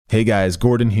Hey guys,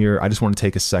 Gordon here. I just want to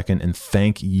take a second and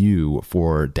thank you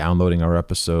for downloading our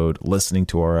episode, listening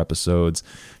to our episodes,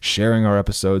 sharing our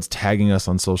episodes, tagging us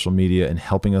on social media, and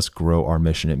helping us grow our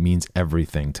mission. It means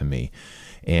everything to me.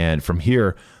 And from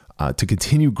here, to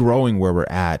continue growing where we're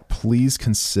at, please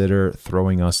consider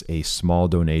throwing us a small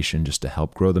donation just to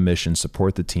help grow the mission,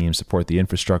 support the team, support the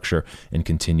infrastructure, and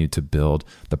continue to build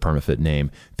the PermaFit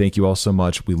name. Thank you all so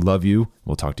much. We love you.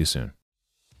 We'll talk to you soon.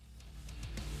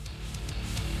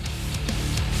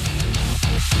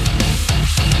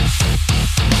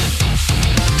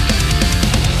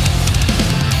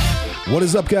 What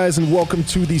is up, guys, and welcome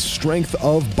to the Strength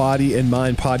of Body and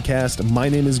Mind podcast. My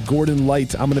name is Gordon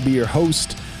Light. I'm going to be your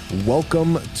host.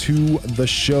 Welcome to the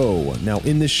show. Now,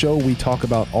 in this show, we talk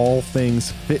about all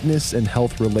things fitness and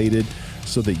health related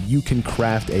so that you can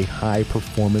craft a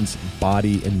high-performance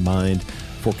body and mind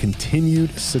for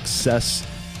continued success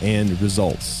and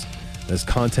results. This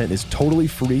content is totally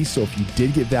free, so if you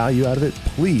did get value out of it,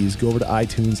 please go over to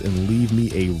iTunes and leave me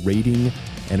a rating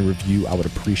and a review. I would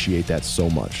appreciate that so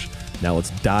much. Now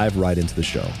let's dive right into the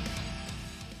show.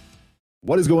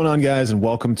 What is going on, guys, and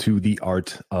welcome to the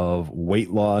Art of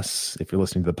Weight Loss. If you're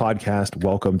listening to the podcast,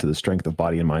 welcome to the Strength of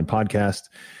Body and Mind podcast.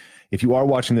 If you are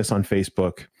watching this on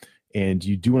Facebook and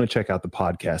you do want to check out the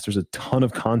podcast, there's a ton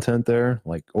of content there,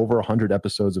 like over 100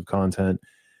 episodes of content.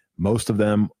 Most of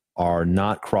them are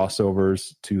not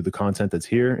crossovers to the content that's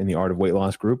here in the Art of Weight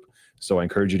Loss group. So I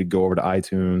encourage you to go over to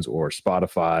iTunes or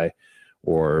Spotify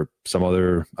or some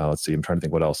other, let's see, I'm trying to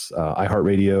think what else,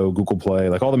 iHeartRadio, Google Play,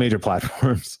 like all the major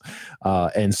platforms,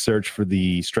 and search for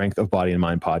the Strength of Body and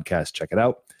Mind podcast. Check it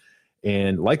out.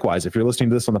 And likewise, if you're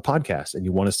listening to this on the podcast and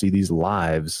you want to see these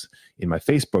lives in my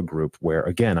Facebook group, where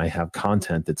again, I have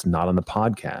content that's not on the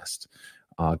podcast,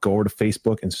 go over to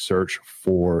Facebook and search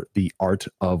for the Art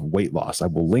of Weight Loss. I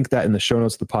will link that in the show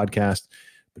notes of the podcast,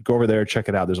 but go over there, check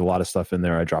it out. There's a lot of stuff in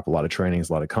there. I drop a lot of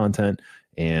trainings, a lot of content.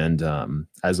 And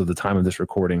as of the time of this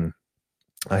recording,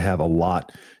 I have a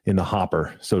lot in the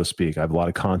hopper, so to speak. I have a lot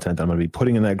of content I'm going to be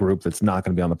putting in that group that's not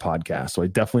going to be on the podcast. So I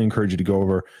definitely encourage you to go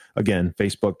over, again,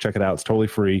 Facebook, check it out. It's totally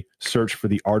free. Search for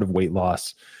the Art of Weight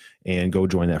Loss and go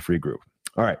join that free group.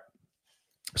 All right.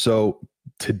 So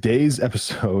today's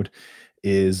episode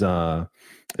is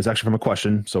actually from a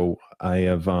question. So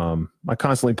I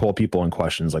constantly pull people on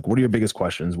questions like, what are your biggest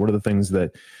questions? What are the things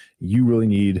that you really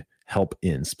need help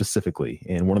in specifically?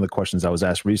 And one of the questions I was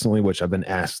asked recently, which I've been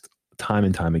asked time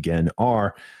and time again,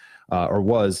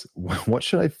 was, what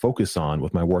should I focus on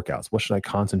with my workouts? What should I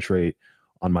concentrate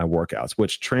on my workouts?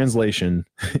 Which translation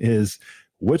is,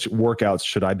 which workouts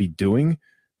should I be doing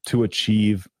to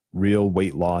achieve real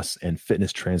weight loss and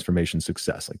fitness transformation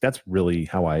success? Like, that's really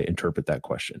how I interpret that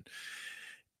question.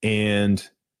 And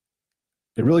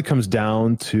it really comes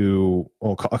down to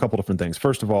a couple different things.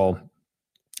 First of all,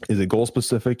 is it goal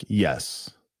specific? Yes.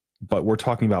 But we're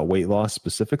talking about weight loss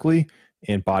specifically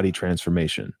and body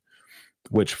transformation,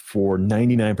 which for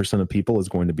 99% of people is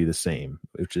going to be the same,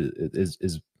 which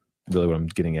is really what I'm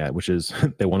getting at, which is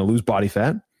they want to lose body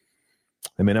fat.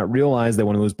 They may not realize they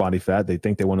want to lose body fat. They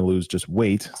think they want to lose just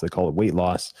weight, so they call it weight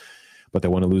loss, but they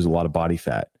want to lose a lot of body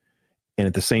fat. And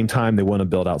at the same time, they want to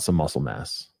build out some muscle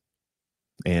mass.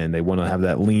 And they want to have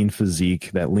that lean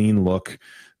physique, that lean look,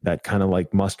 that kind of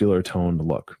like muscular toned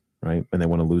look, right? And they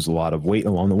want to lose a lot of weight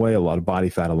along the way, a lot of body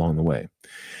fat along the way.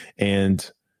 And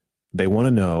they want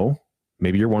to know,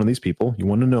 maybe you're one of these people, you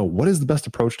want to know, what is the best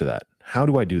approach to that? How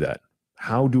do I do that?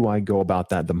 How do I go about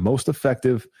that the most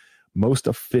effective, most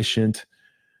efficient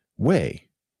way?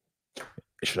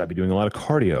 Should I be doing a lot of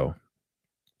cardio?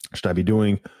 Should I be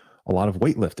doing a lot of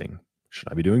weightlifting?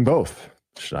 Should I be doing both?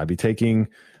 Should I be taking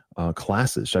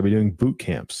classes? Should I be doing boot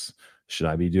camps? Should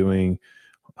I be doing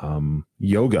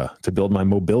yoga to build my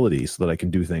mobility so that I can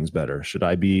do things better? Should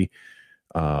I be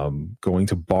going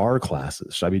to bar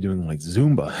classes? Should I be doing like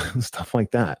Zumba, stuff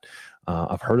like that?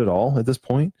 I've heard it all at this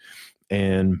point.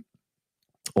 And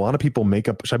a lot of people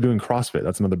should I be doing CrossFit?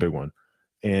 That's another big one.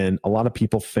 And a lot of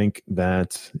people think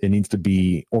that it needs to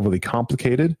be overly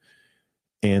complicated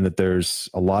and that there's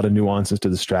a lot of nuances to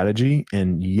the strategy.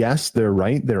 And yes, they're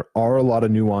right. There are a lot of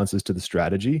nuances to the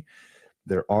strategy.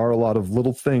 There are a lot of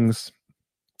little things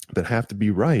that have to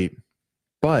be right.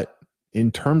 But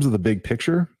in terms of the big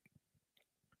picture,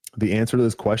 the answer to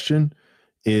this question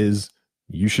is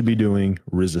you should be doing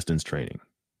resistance training.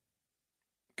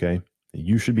 Okay?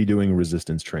 You should be doing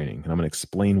resistance training. And I'm going to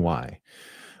explain why.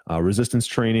 Resistance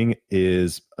training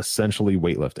is essentially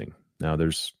weightlifting. Now,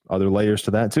 there's other layers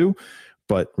to that too,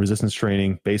 but resistance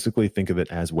training, basically think of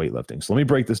it as weightlifting. So let me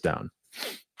break this down.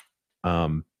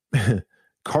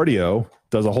 Cardio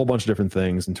does a whole bunch of different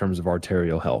things in terms of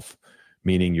arterial health.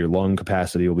 meaning your lung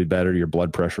capacity will be better, your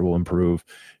blood pressure will improve,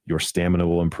 your stamina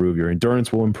will improve, your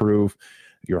endurance will improve,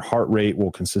 your heart rate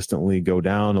will consistently go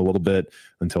down a little bit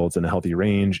until it's in a healthy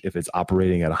range. If it's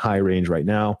operating at a high range right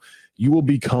now, you will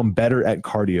become better at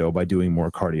cardio by doing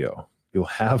more cardio. You'll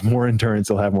have more endurance,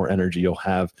 you'll have more energy, you'll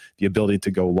have the ability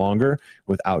to go longer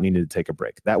without needing to take a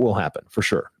break. That will happen for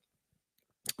sure.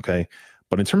 Okay.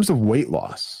 But in terms of weight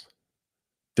loss,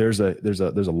 there's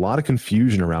a lot of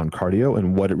confusion around cardio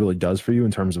and what it really does for you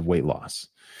in terms of weight loss.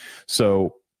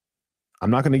 So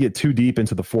I'm not going to get too deep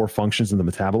into the 4 functions of the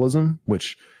metabolism,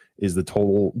 which is the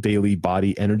total daily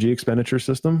body energy expenditure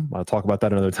system. I'll talk about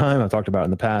that another time. I've talked about it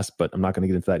in the past, but I'm not going to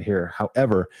get into that here.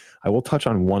 However, I will touch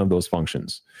on one of those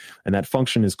functions, and that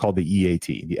function is called the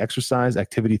EAT, the exercise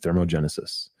activity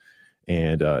thermogenesis.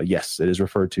 And yes, it is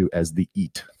referred to as the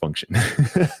EAT function,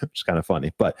 which is kind of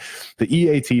funny. But the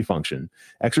EAT function,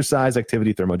 exercise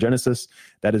activity thermogenesis,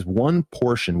 that is one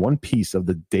portion, one piece of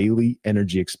the daily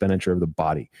energy expenditure of the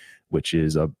body, which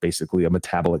is basically a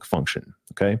metabolic function,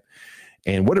 okay?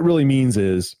 And what it really means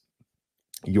is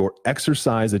your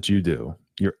exercise that you do,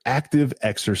 your active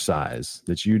exercise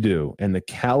that you do, and the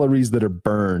calories that are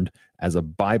burned as a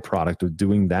byproduct of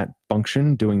doing that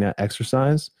function, doing that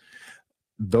exercise,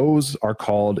 those are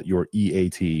called your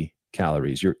EAT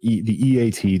calories, the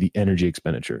EAT, the energy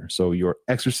expenditure. So your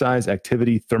exercise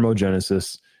activity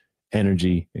thermogenesis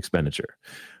energy expenditure.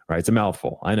 All right, it's a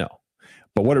mouthful, I know.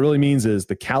 But what it really means is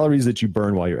the calories that you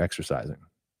burn while you're exercising.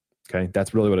 Okay,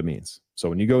 that's really what it means. So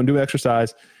when you go and do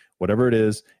exercise, whatever it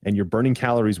is, and you're burning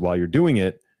calories while you're doing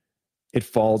it, it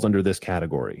falls under this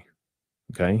category.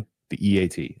 Okay, the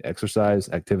EAT, exercise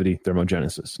activity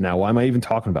thermogenesis. Now, why am I even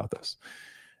talking about this?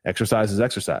 Exercise is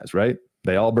exercise, right?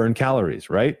 They all burn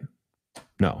calories, right?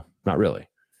 No, not really.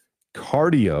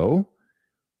 Cardio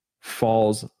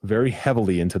falls very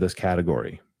heavily into this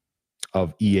category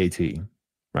of EAT,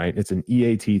 right? It's an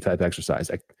EAT type exercise,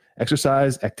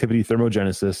 exercise activity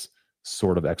thermogenesis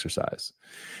sort of exercise.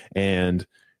 And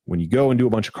when you go and do a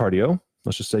bunch of cardio,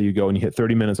 let's just say you go and you hit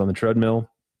 30 minutes on the treadmill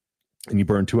and you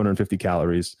burn 250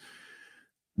 calories,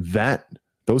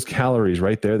 those calories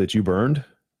right there that you burned,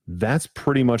 that's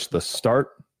pretty much the start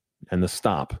and the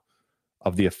stop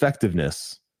of the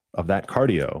effectiveness of that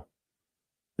cardio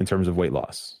in terms of weight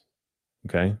loss.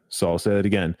 Okay. So I'll say that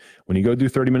again. When you go do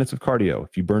 30 minutes of cardio,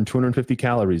 if you burn 250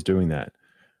 calories doing that,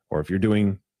 or if you're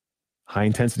doing high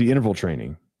intensity interval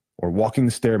training or walking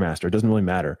the Stairmaster, it doesn't really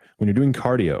matter. When you're doing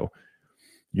cardio,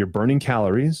 you're burning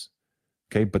calories.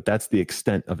 Okay. But that's the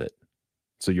extent of it.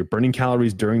 So you're burning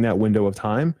calories during that window of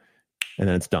time and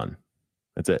then it's done.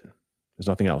 That's it. There's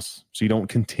nothing else. So you don't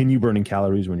continue burning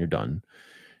calories when you're done.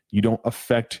 You don't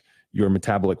affect your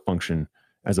metabolic function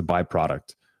as a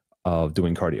byproduct of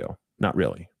doing cardio. Not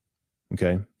really.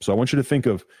 Okay. So I want you to think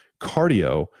of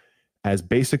cardio as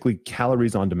basically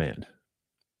calories on demand.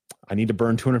 I need to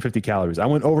burn 250 calories. I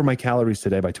went over my calories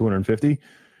today by 250.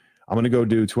 I'm going to go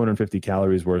do 250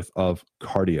 calories worth of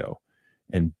cardio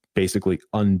and basically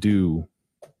undo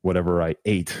whatever I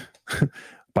ate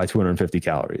by 250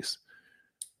 calories.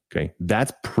 Okay.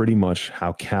 That's pretty much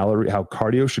how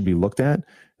cardio should be looked at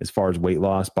as far as weight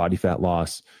loss, body fat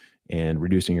loss, and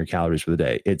reducing your calories for the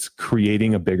day. It's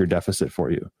creating a bigger deficit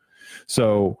for you.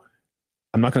 So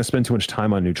I'm not going to spend too much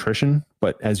time on nutrition,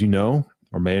 but as you know,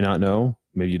 or may not know,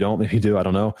 maybe you don't, maybe you do, I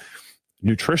don't know.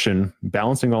 Nutrition,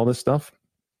 balancing all this stuff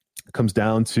comes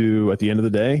down to, at the end of the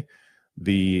day,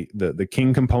 the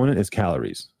king component is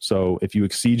calories. So if you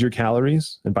exceed your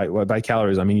calories, and by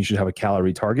calories, I mean you should have a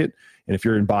calorie target. And if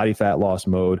you're in body fat loss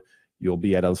mode, you'll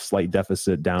be at a slight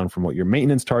deficit down from what your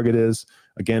maintenance target is.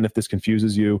 Again, if this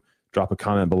confuses you, drop a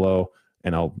comment below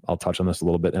and I'll touch on this a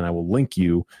little bit, and I will link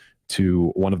you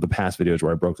to one of the past videos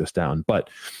where I broke this down. But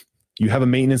you have a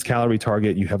maintenance calorie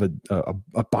target, you have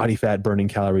a body fat burning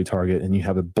calorie target, and you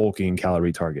have a bulking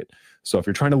calorie target. So if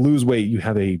you're trying to lose weight, you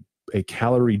have a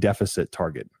calorie deficit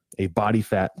target, a body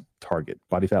fat target,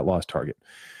 body fat loss target.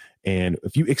 And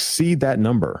if you exceed that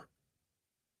number,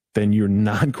 then you're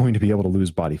not going to be able to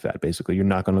lose body fat. Basically, you're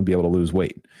not going to be able to lose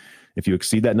weight. If you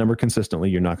exceed that number consistently,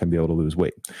 you're not going to be able to lose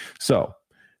weight. So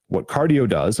what cardio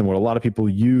does, and what a lot of people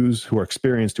use who are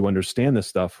experienced to understand this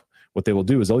stuff, what they will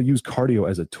do is they'll use cardio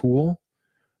as a tool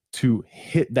to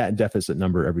hit that deficit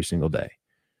number every single day.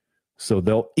 So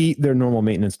they'll eat their normal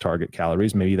maintenance target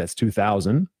calories. Maybe that's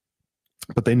 2,000,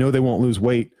 but they know they won't lose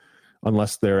weight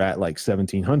unless they're at like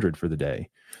 1,700 for the day.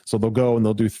 So they'll go and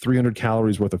they'll do 300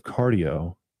 calories worth of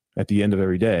cardio at the end of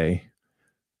every day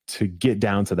to get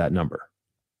down to that number.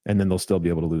 And then they'll still be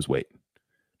able to lose weight.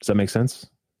 Does that make sense?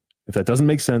 If that doesn't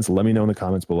make sense, let me know in the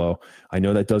comments below. I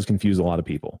know that does confuse a lot of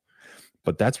people.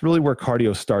 But that's really where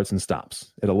cardio starts and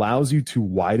stops. It allows you to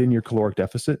widen your caloric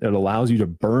deficit. It allows you to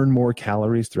burn more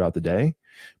calories throughout the day,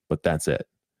 but that's it.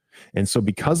 And so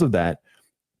because of that,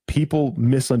 people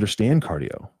misunderstand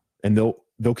cardio, and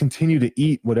they'll continue to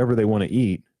eat whatever they want to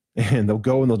eat, and they'll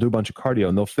go and they'll do a bunch of cardio,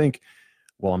 and they'll think,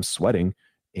 well, I'm sweating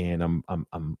and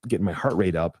I'm getting my heart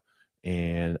rate up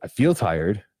and I feel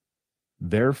tired.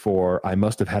 Therefore, I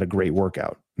must have had a great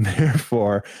workout.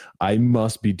 Therefore, I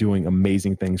must be doing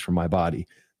amazing things for my body.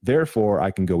 Therefore,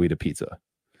 I can go eat a pizza.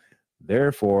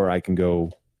 Therefore, I can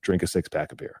go drink a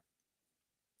 6-pack of beer.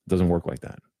 It doesn't work like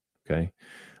that. Okay.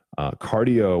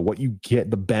 Cardio, what you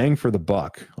get, the bang for the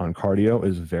buck on cardio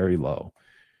is very low.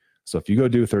 So if you go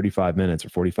do 35 minutes or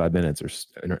 45 minutes or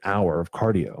an hour of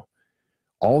cardio,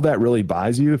 all that really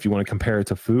buys you, if you want to compare it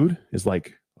to food, is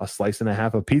like a slice and a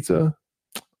half of pizza,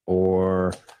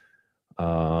 or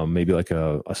maybe like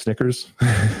a Snickers,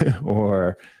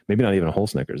 or maybe not even a whole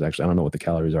Snickers. Actually, I don't know what the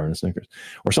calories are in a Snickers,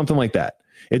 or something like that.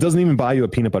 It doesn't even buy you a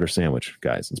peanut butter sandwich,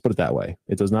 guys. Let's put it that way.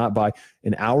 It does not buy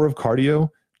an hour of cardio,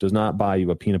 does not buy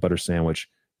you a peanut butter sandwich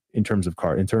in terms of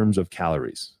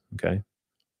calories. Okay.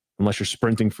 Unless you're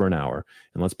sprinting for an hour.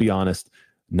 And let's be honest,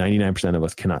 99% of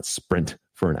us cannot sprint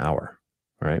for an hour.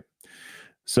 All right.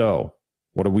 So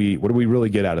what do we really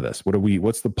get out of this?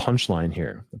 What's the punchline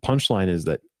here? The punchline is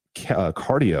that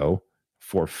cardio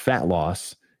for fat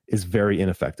loss is very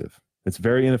ineffective. It's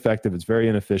very ineffective. It's very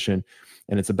inefficient.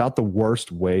 And it's about the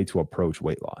worst way to approach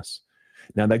weight loss.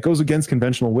 Now that goes against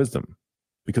conventional wisdom,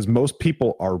 because most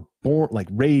people are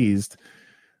raised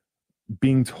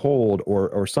being told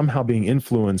or somehow being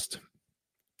influenced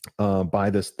by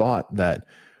this thought that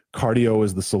cardio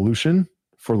is the solution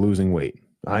for losing weight.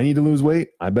 I need to lose weight,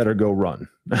 I better go run.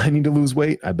 I need to lose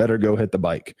weight, I better go hit the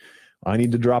bike. I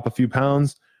need to drop a few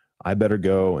pounds, I better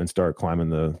go and start climbing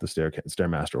the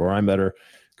Stairmaster, or I better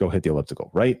go hit the elliptical,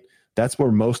 right? That's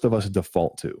where most of us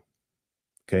default to.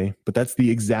 Okay. But that's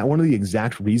one of the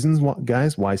exact reasons,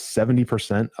 guys, why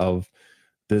 70% of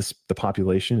the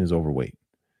population is overweight,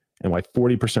 and why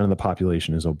 40% of the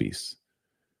population is obese.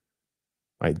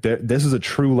 Right? This is a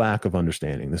true lack of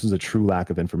understanding. This is a true lack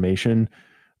of information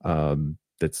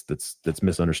that's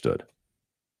misunderstood.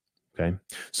 Okay.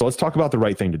 So let's talk about the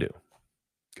right thing to do.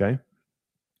 Okay.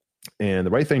 And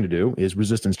the right thing to do is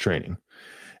resistance training. And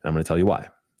I'm going to tell you why.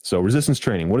 So resistance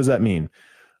training, what does that mean?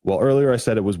 Well, earlier I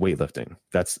said it was weightlifting.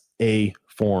 That's a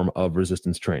form of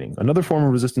resistance training. Another form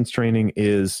of resistance training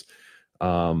is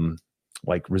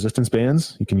like resistance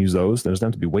bands. You can use those. There doesn't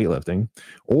have to be weightlifting,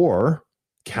 or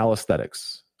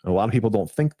calisthenics. And a lot of people don't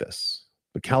think this,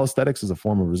 but calisthenics is a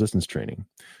form of resistance training.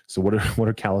 So what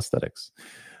are calisthenics?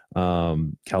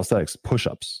 Calisthenics,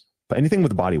 push-ups, but anything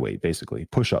with body weight, basically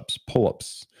push-ups,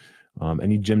 pull-ups,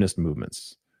 any gymnast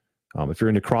movements. If you're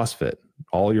into CrossFit,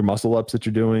 all your muscle ups that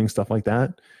you're doing, stuff like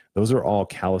that, those are all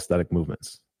calisthenic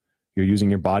movements. You're using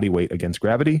your body weight against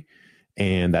gravity,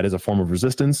 and that is a form of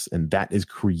resistance, and that is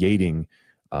creating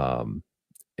the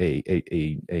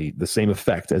same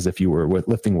effect as if you were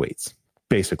lifting weights,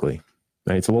 basically.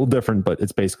 Right? It's a little different, but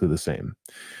it's basically the same.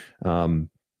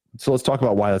 So let's talk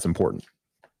about why that's important.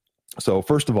 So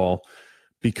first of all,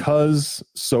 because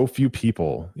so few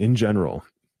people in general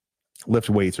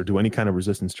lift weights or do any kind of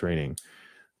resistance training,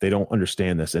 they don't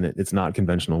understand this, and it's not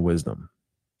conventional wisdom.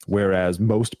 Whereas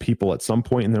most people at some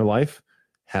point in their life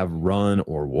have run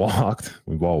or walked,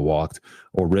 we've all walked,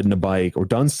 or ridden a bike or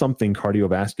done something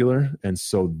cardiovascular. And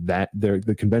so that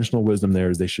the conventional wisdom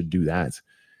there is they should do that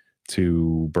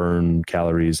to burn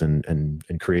calories and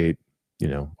create,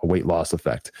 a weight loss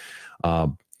effect.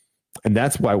 And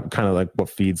that's why kind of like what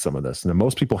feeds some of this. And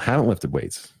most people haven't lifted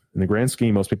weights. In the grand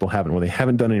scheme, most people haven't. Well, they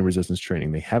haven't done any resistance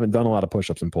training. They haven't done a lot of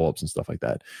push-ups and pull-ups and stuff like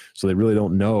that. So they really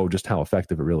don't know just how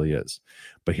effective it really is.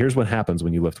 But here's what happens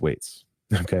when you lift weights.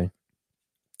 Okay.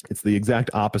 It's the exact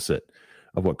opposite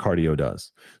of what cardio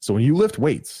does. So when you lift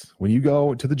weights, when you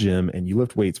go to the gym and you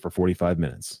lift weights for 45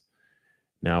 minutes,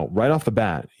 now right off the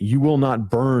bat, you will not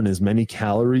burn as many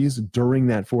calories during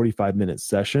that 45-minute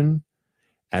session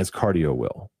as cardio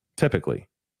will. Typically,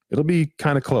 it'll be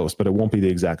kind of close, but it won't be the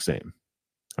exact same.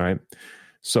 All right.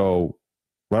 So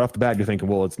right off the bat, you're thinking,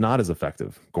 well, it's not as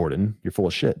effective. Gordon, you're full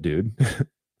of shit, dude.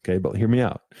 Okay. But hear me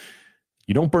out.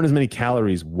 You don't burn as many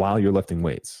calories while you're lifting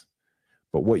weights,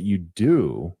 but what you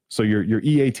do, so your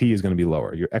EAT is going to be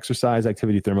lower. Your exercise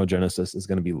activity thermogenesis is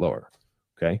going to be lower.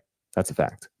 Okay. That's a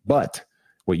fact. But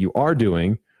what you are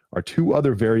doing are two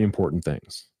other very important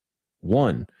things.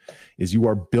 One is you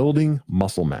are building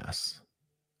muscle mass.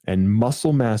 And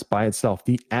muscle mass by itself,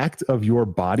 the act of your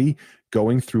body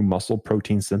going through muscle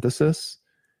protein synthesis,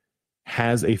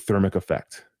 has a thermic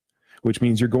effect, which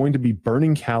means you're going to be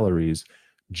burning calories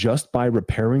just by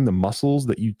repairing the muscles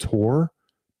that you tore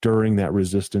during that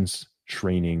resistance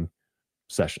training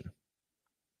session.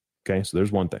 Okay, so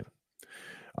there's one thing.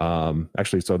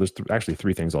 So there's actually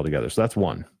three things altogether. So that's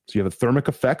one. So you have a thermic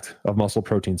effect of muscle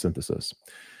protein synthesis.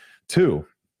 Two,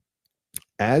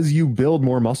 as you build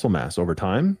more muscle mass over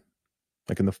time,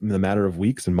 like in the matter of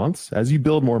weeks and months, as you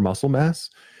build more muscle mass,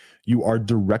 you are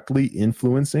directly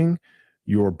influencing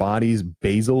your body's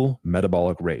basal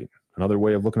metabolic rate. Another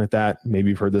way of looking at that, maybe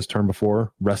you've heard this term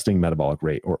before, resting metabolic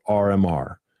rate, or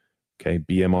RMR. Okay,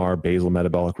 BMR, basal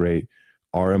metabolic rate,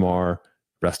 RMR,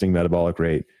 resting metabolic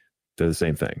rate, they're the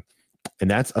same thing. And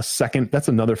that's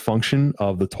another function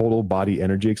of the total body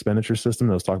energy expenditure system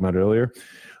that I was talking about earlier.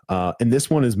 And this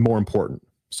one is more important.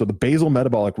 So the basal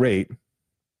metabolic rate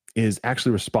is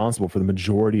actually responsible for the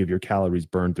majority of your calories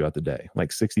burned throughout the day, like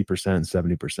 60%,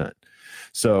 70%.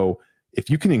 So if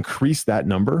you can increase that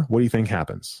number, what do you think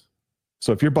happens?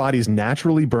 So if your body's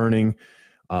naturally burning,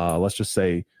 let's just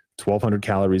say 1,200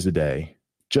 calories a day,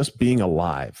 just being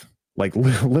alive, like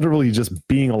literally just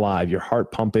being alive, your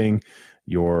heart pumping,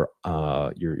 your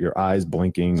eyes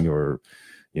blinking, your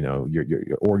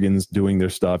organs doing their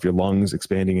stuff, your lungs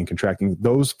expanding and contracting,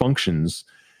 those functions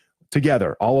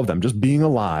together, all of them, just being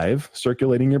alive,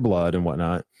 circulating your blood and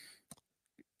whatnot,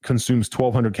 consumes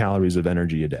 1,200 calories of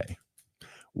energy a day.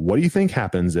 What do you think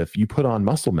happens if you put on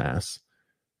muscle mass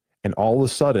and all of a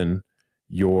sudden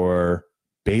your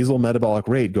basal metabolic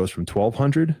rate goes from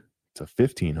 1,200 to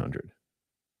 1,500?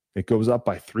 It goes up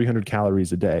by 300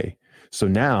 calories a day. So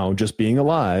now, just being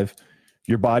alive,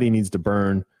 your body will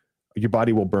burn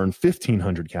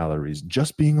 1,500 calories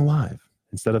just being alive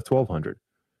instead of 1,200.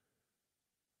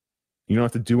 You don't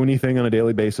have to do anything on a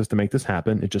daily basis to make this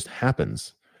happen. It just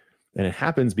happens. And it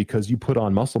happens because you put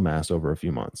on muscle mass over a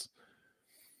few months.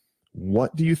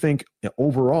 What do you think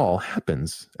overall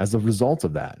happens as a result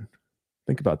of that?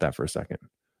 Think about that for a second.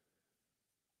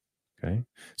 Okay.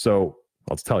 So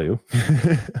I'll tell you,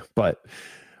 but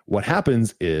what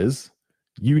happens is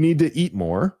you need to eat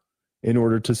more in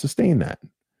order to sustain that.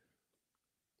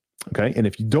 Okay. And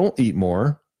if you don't eat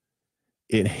more,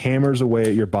 it hammers away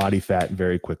at your body fat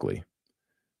very quickly.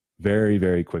 Very,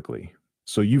 very quickly.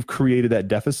 So you've created that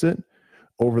deficit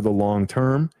over the long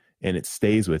term and it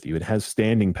stays with you. It has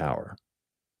standing power.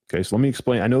 Okay. So let me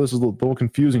explain. I know this is a little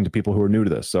confusing to people who are new to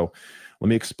this. So let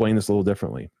me explain this a little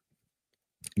differently.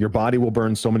 Your body will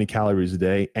burn so many calories a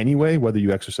day anyway, whether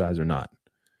you exercise or not.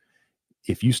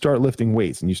 If you start lifting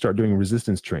weights and you start doing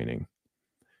resistance training,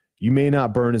 you may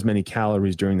not burn as many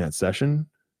calories during that session,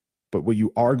 but what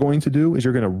you are going to do is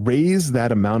you're going to raise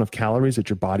that amount of calories that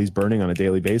your body's burning on a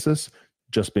daily basis,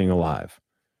 just being alive.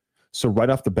 So right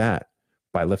off the bat,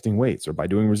 by lifting weights or by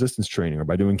doing resistance training or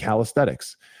by doing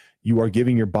calisthenics, you are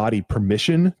giving your body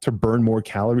permission to burn more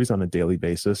calories on a daily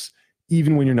basis,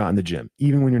 even when you're not in the gym,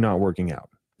 even when you're not working out.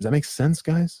 Does that make sense,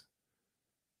 guys?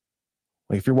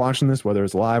 Like if you're watching this, whether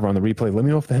it's live or on the replay, let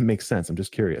me know if that makes sense. I'm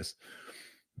just curious,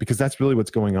 because that's really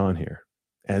what's going on here.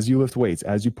 As you lift weights,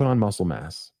 as you put on muscle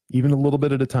mass, even a little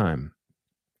bit at a time,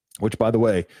 which, by the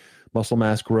way, muscle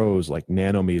mass grows like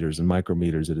nanometers and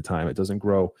micrometers at a time. It doesn't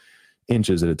grow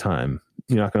inches at a time.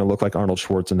 You're not going to look like Arnold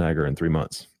Schwarzenegger in 3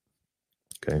 months.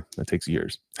 Okay. That takes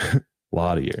years, a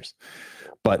lot of years.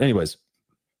 But anyways,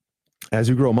 as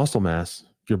you grow muscle mass,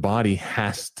 your body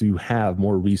has to have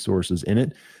more resources in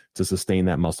it to sustain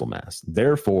that muscle mass.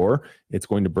 Therefore, it's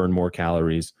going to burn more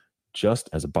calories just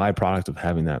as a byproduct of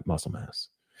having that muscle mass.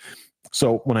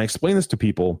 So when I explain this to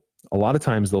people, a lot of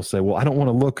times they'll say, well, I don't want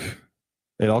to look,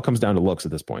 it all comes down to looks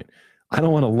at this point. I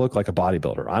don't want to look like a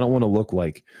bodybuilder. I don't want to look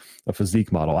like a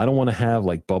physique model. I don't want to have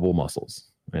like bubble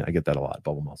muscles. I get that a lot,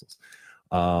 bubble muscles.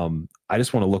 I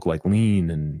just want to look like lean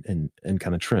and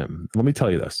kind of trim. Let me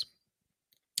tell you this.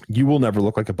 You will never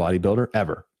look like a bodybuilder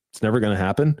ever. It's never going to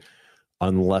happen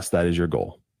unless that is your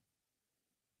goal.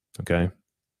 Okay.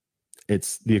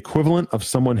 It's the equivalent of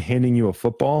someone handing you a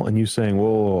football and you saying,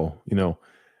 whoa,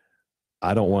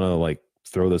 I don't want to like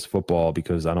throw this football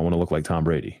because I don't want to look like Tom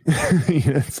Brady.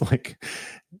 It's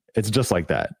just like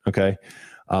that. Okay.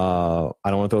 I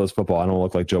don't want to throw this football. I don't want to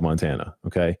look like Joe Montana.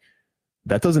 Okay.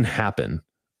 That doesn't happen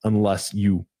unless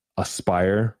you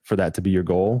aspire for that to be your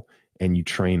goal and you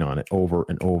train on it over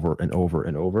and over and over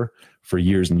and over for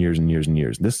years and years and years and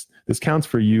years. This counts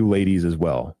for you ladies as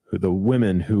well. The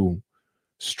women who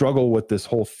struggle with this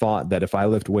whole thought that if I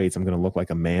lift weights, I'm going to look like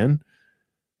a man.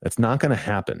 That's not going to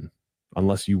happen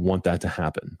unless you want that to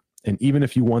happen. And even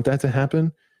if you want that to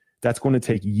happen, that's going to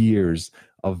take years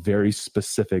of very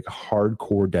specific,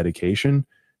 hardcore dedication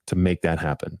to make that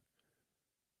happen.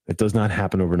 It does not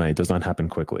happen overnight. It does not happen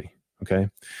quickly. Okay.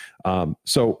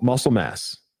 So muscle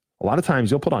mass. a lot of times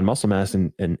you'll put on muscle mass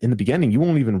and in the beginning, you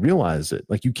won't even realize it.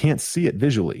 Like you can't see it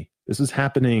visually. This is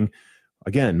happening,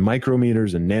 again,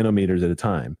 micrometers and nanometers at a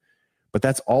time. But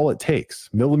that's all it takes.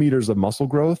 Millimeters of muscle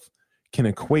growth can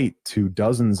equate to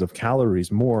dozens of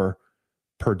calories more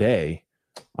per day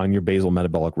on your basal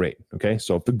metabolic rate. Okay.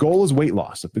 So if the goal is weight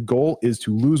loss, if the goal is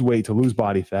to lose weight, to lose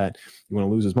body fat, you want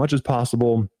to lose as much as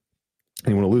possible, and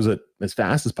you want to lose it as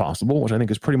fast as possible, which I think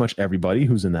is pretty much everybody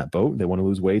who's in that boat. They want to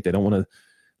lose weight. They don't want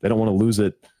to lose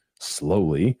it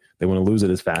slowly. They want to lose it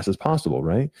as fast as possible,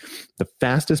 right? The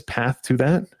fastest path to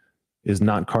that is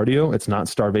not cardio. It's not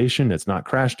starvation. It's not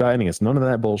crash dieting. It's none of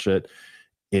that bullshit.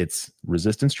 It's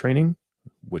resistance training,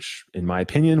 which in my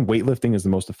opinion, weightlifting is the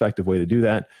most effective way to do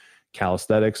that.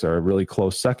 Calisthenics are a really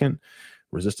close second.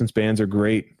 Resistance bands are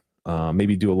great.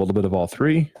 Maybe do a little bit of all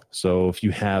three. So if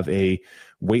you have a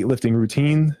weightlifting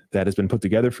routine that has been put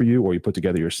together for you, or you put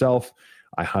together yourself,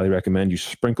 I highly recommend you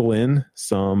sprinkle in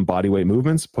some body weight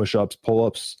movements, push-ups,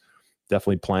 pull-ups,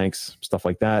 definitely planks, stuff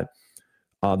like that.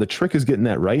 The trick is getting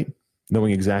that right,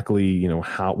 knowing exactly,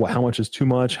 how much is too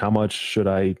much, how much should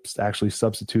I actually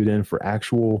substitute in for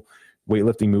actual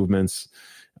weightlifting movements.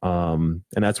 And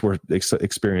that's where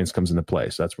experience comes into play.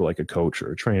 So that's where like a coach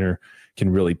or a trainer can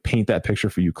really paint that picture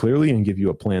for you clearly and give you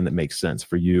a plan that makes sense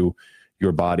for you,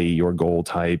 your body, your goal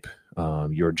type,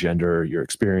 your gender, your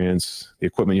experience, the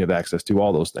equipment you have access to,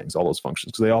 all those things, all those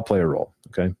functions, because they all play a role.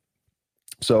 Okay.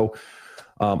 So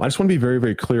I just want to be very,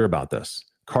 very clear about this.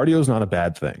 Cardio is not a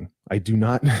bad thing. I do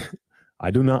not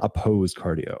oppose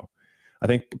cardio. I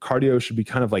think cardio should be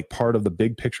kind of like part of the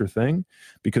big picture thing,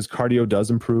 because cardio does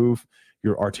improve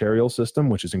your arterial system,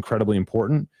 which is incredibly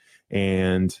important.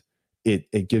 And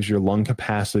it gives your lung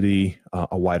capacity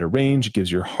a wider range. It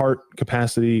gives your heart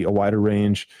capacity a wider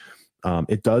range.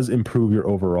 It does improve your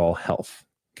overall health.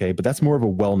 Okay. But that's more of a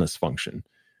wellness function.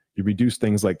 You reduce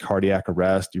things like cardiac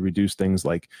arrest. You reduce things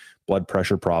like blood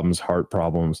pressure problems, heart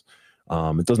problems.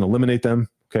 It doesn't eliminate them.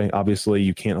 Okay. Obviously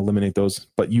you can't eliminate those,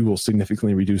 but you will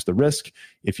significantly reduce the risk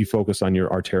if you focus on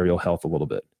your arterial health a little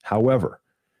bit. However,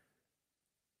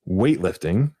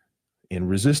 weightlifting and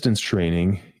resistance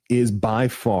training is by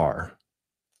far,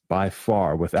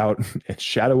 without a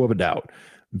shadow of a doubt,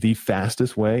 the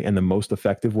fastest way and the most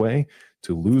effective way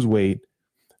to lose weight,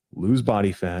 lose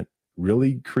body fat,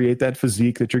 really create that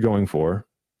physique that you're going for,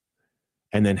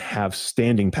 and then have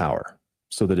standing power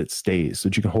so that it stays, so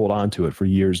that you can hold on to it for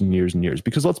years and years and years.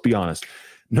 Because let's be honest,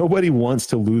 nobody wants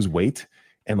to lose weight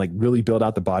and like really build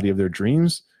out the body of their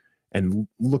dreams and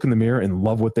look in the mirror and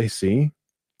love what they see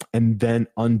and then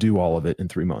undo all of it in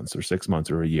 3 months or 6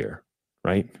 months or a year,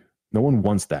 right? No one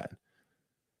wants that.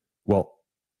 Well,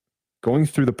 going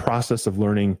through the process of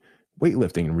learning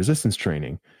weightlifting and resistance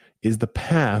training is the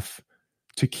path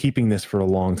to keeping this for a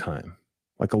long time,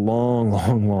 like a long,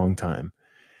 long, long time.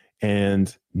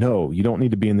 And no, you don't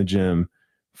need to be in the gym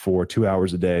for 2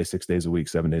 hours a day, 6 days a week,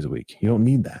 7 days a week. You don't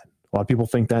need that. A lot of people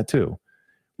think that too.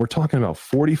 We're talking about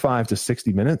 45 to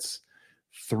 60 minutes,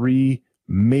 3,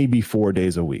 maybe 4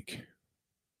 days a week.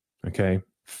 Okay.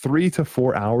 3 to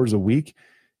 4 hours a week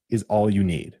is all you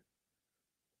need,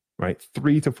 right?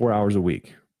 3 to 4 hours a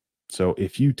week. So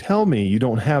if you tell me you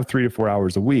don't have 3 to 4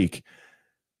 hours a week,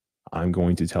 I'm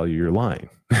going to tell you you're lying.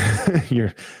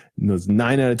 Those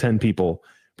 9 out of 10 people,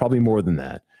 probably more than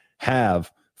that,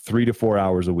 have 3 to 4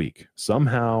 hours a week,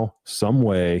 somehow, some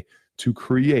way, to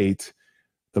create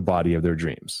the body of their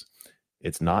dreams.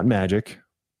 It's not magic.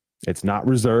 It's not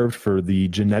reserved for the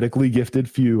genetically gifted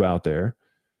few out there.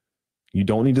 You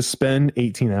don't need to spend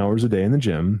 18 hours a day in the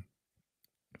gym.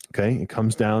 Okay. It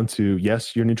comes down to,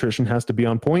 yes, your nutrition has to be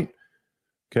on point.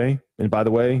 Okay. And by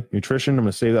the way, nutrition, I'm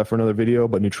going to save that for another video,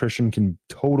 but nutrition can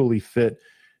totally fit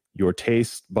your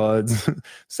taste buds,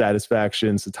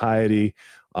 satisfaction, satiety.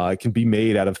 It can be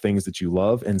made out of things that you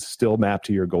love and still map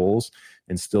to your goals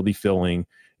and still be filling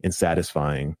and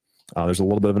satisfying. There's a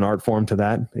little bit of an art form to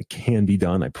that. It can be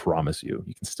done. I promise you.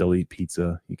 You can still eat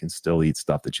pizza. You can still eat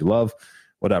stuff that you love,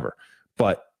 whatever.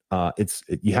 But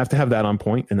you have to have that on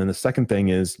point. And then the second thing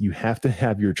is you have to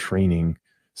have your training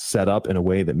set up in a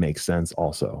way that makes sense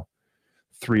also.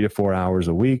 3 to 4 hours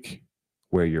a week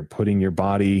where you're putting your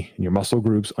body and your muscle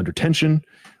groups under tension,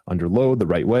 under load the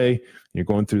right way. You're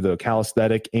going through the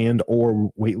calisthenic and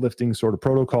or weightlifting sort of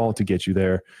protocol to get you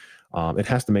there. It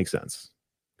has to make sense.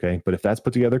 Okay. But if that's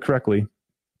put together correctly,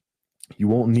 you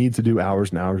won't need to do hours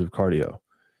and hours of cardio.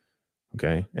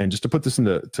 Okay. And just to put this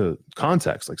into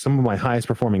context, like some of my highest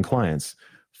performing clients,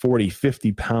 40,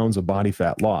 50 pounds of body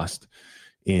fat lost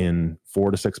in 4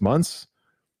 to 6 months,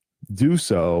 do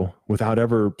so without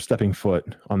ever stepping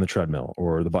foot on the treadmill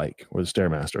or the bike or the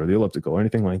Stairmaster or the elliptical or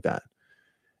anything like that.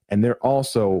 And they're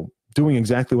also doing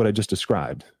exactly what I just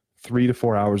described, 3 to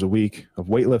 4 hours a week of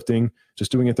weightlifting,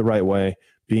 just doing it the right way,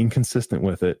 being consistent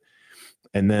with it,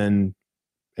 and then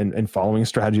and following a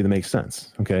strategy that makes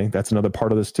sense. Okay. That's another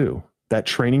part of this too. That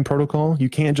training protocol, you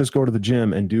can't just go to the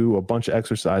gym and do a bunch of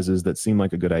exercises that seem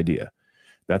like a good idea.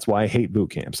 That's why I hate boot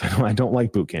camps. I don't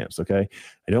like boot camps. Okay.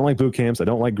 I don't like boot camps. I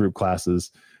don't like group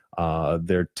classes.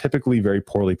 They're typically very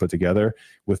poorly put together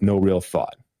with no real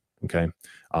thought. Okay.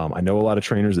 I know a lot of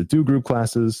trainers that do group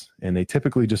classes, and they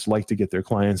typically just like to get their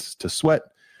clients to sweat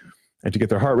and to get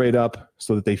their heart rate up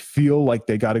so that they feel like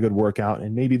they got a good workout,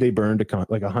 and maybe they burned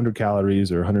like 100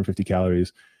 calories or 150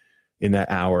 calories in that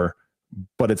hour,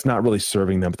 but it's not really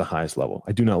serving them at the highest level.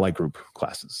 I do not like group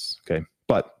classes. Okay.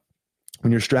 But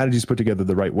when your strategy is put together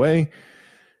the right way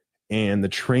and the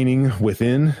training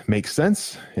within makes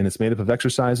sense, and it's made up of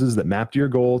exercises that map to your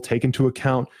goal, take into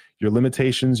account your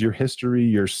limitations, your history,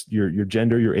 your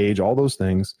gender, your age, all those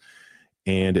things,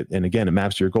 and again, it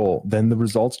maps to your goal, then the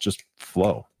results just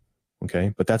flow.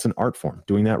 Okay. But that's an art form.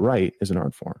 Doing that right is an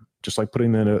art form. Just like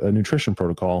putting in a nutrition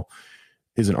protocol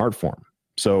is an art form.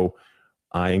 So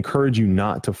I encourage you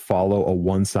not to follow a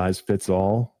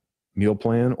one-size-fits-all meal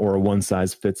plan or a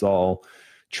one-size-fits-all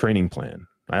training plan.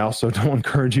 I also don't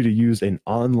encourage you to use an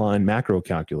online macro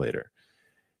calculator.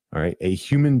 All right. A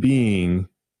human being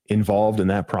involved in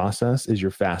that process is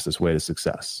your fastest way to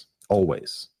success.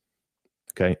 Always.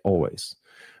 Okay. Always.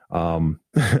 I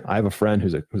have a friend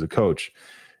who's a coach,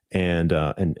 and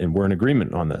we're in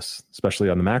agreement on this, especially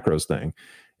on the macros thing.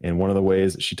 And one of the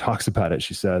ways that she talks about it,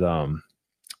 she said,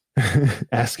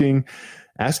 asking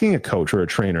a coach or a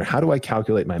trainer, how do I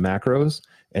calculate my macros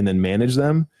and then manage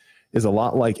them, is a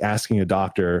lot like asking a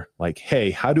doctor, like,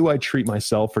 hey, how do I treat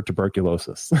myself for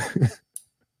tuberculosis?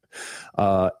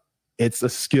 It's a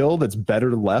skill that's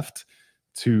better left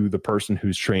to the person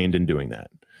who's trained in doing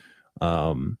that.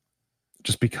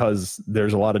 Just because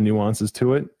there's a lot of nuances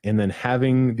to it. And then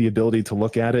having the ability to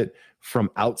look at it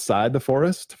from outside the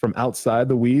forest, from outside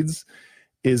the weeds,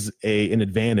 is an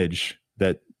advantage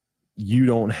that you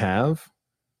don't have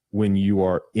when you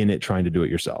are in it trying to do it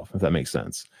yourself, if that makes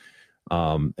sense.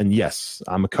 And yes,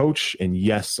 I'm a coach, and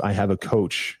yes, I have a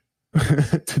coach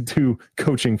to do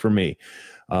coaching for me,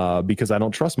 because I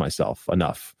don't trust myself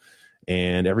enough.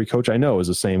 And every coach I know is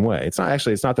the same way. It's not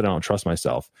that I don't trust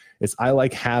myself. It's I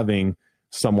like having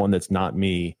someone that's not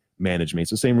me manage me.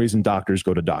 It's the same reason doctors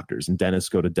go to doctors and dentists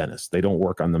go to dentists. They don't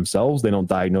work on themselves. They don't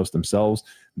diagnose themselves.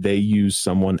 They use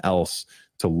someone else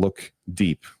to look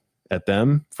deep at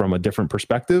them from a different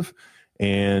perspective,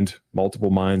 and multiple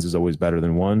minds is always better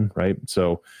than one, right?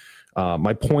 So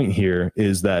my point here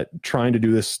is that trying to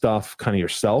do this stuff kind of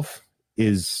yourself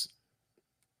is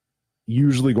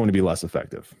usually going to be less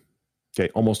effective. Okay.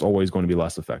 Almost always going to be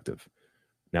less effective.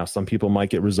 Now, some people might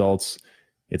get results.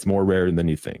 It's more rare than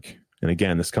you think. And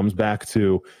again, this comes back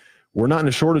to, we're not in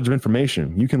a shortage of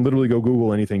information. You can literally go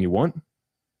Google anything you want.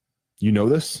 You know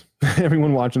this.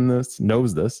 Everyone watching this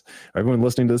knows this. Everyone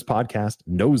listening to this podcast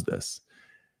knows this.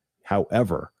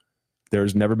 However,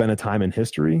 there's never been a time in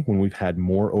history when we've had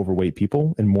more overweight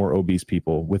people and more obese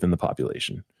people within the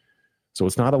population. So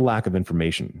it's not a lack of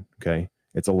information, okay?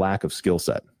 It's a lack of skill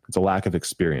set. It's a lack of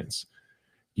experience.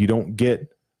 You don't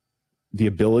get the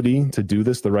ability to do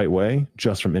this the right way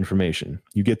just from information.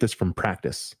 You get this from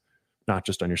practice, not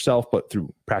just on yourself, but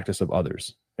through practice of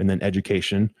others, and then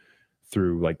education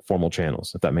through like formal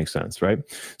channels, if that makes sense, right?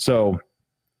 So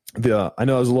I know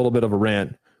that was a little bit of a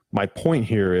rant. My point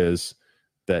here is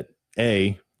that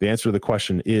the answer to the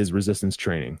question is resistance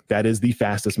training. That is the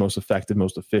fastest, most effective,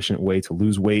 most efficient way to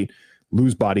lose weight,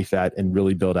 lose body fat, and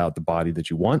really build out the body that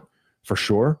you want, for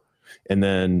sure. And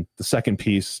then the second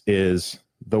piece is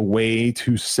the way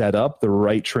to set up the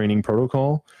right training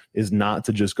protocol is not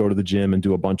to just go to the gym and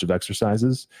do a bunch of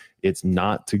exercises. It's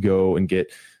not to go and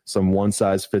get some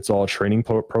one-size-fits-all training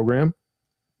program.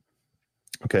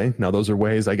 Okay, now those are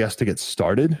ways, I guess, to get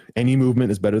started. Any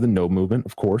movement is better than no movement,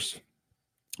 of course.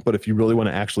 But if you really want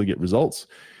to actually get results,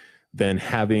 then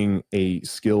having a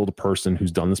skilled person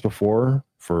who's done this before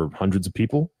for hundreds of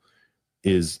people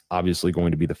is obviously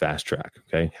going to be the fast track,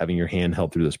 okay? Having your hand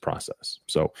held through this process.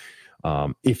 So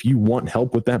if you want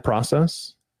help with that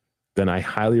process, then I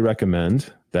highly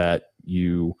recommend that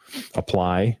you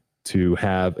apply to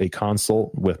have a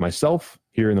consult with myself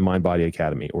here in the Mind Body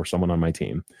Academy or someone on my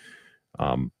team.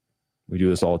 We do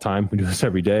this all the time. We do this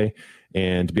every day.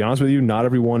 And to be honest with you, not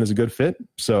everyone is a good fit.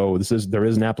 So there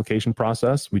is an application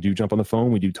process. We do jump on the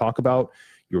phone. We do talk about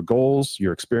your goals,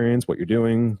 your experience, what you're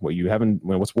doing,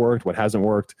 what's worked, what hasn't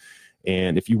worked.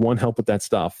 And if you want help with that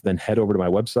stuff, then head over to my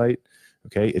website.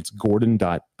 Okay. It's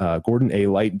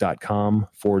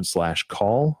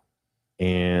gordonalight.com/call.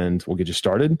 and we'll get you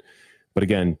started. But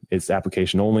again, it's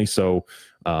application only. So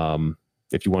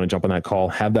if you want to jump on that call,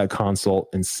 have that consult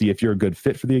and see if you're a good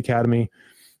fit for the academy,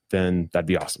 then that'd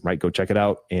be awesome, right? Go check it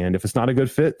out. And if it's not a good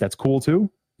fit, that's cool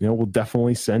too. We'll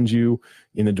definitely send you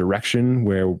in the direction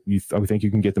where we think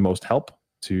you can get the most help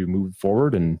to move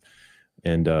forward and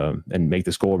make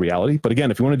this goal a reality. But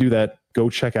again, if you want to do that, go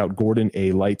check out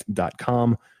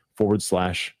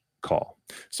gordonalight.com/call.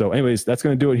 So anyways, that's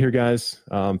going to do it here, guys.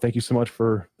 Thank you so much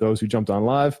for those who jumped on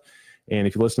live. And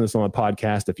if you listen to this on a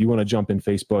podcast, if you want to jump in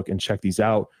Facebook and check these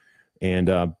out and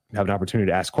have an opportunity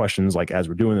to ask questions like as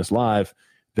we're doing this live,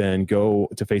 then go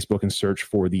to Facebook and search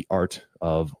for The Art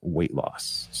of Weight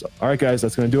Loss. So, all right, guys,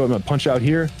 that's going to do it. I'm going to punch out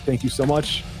here. Thank you so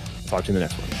much. Talk to you in the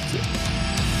next one. See you.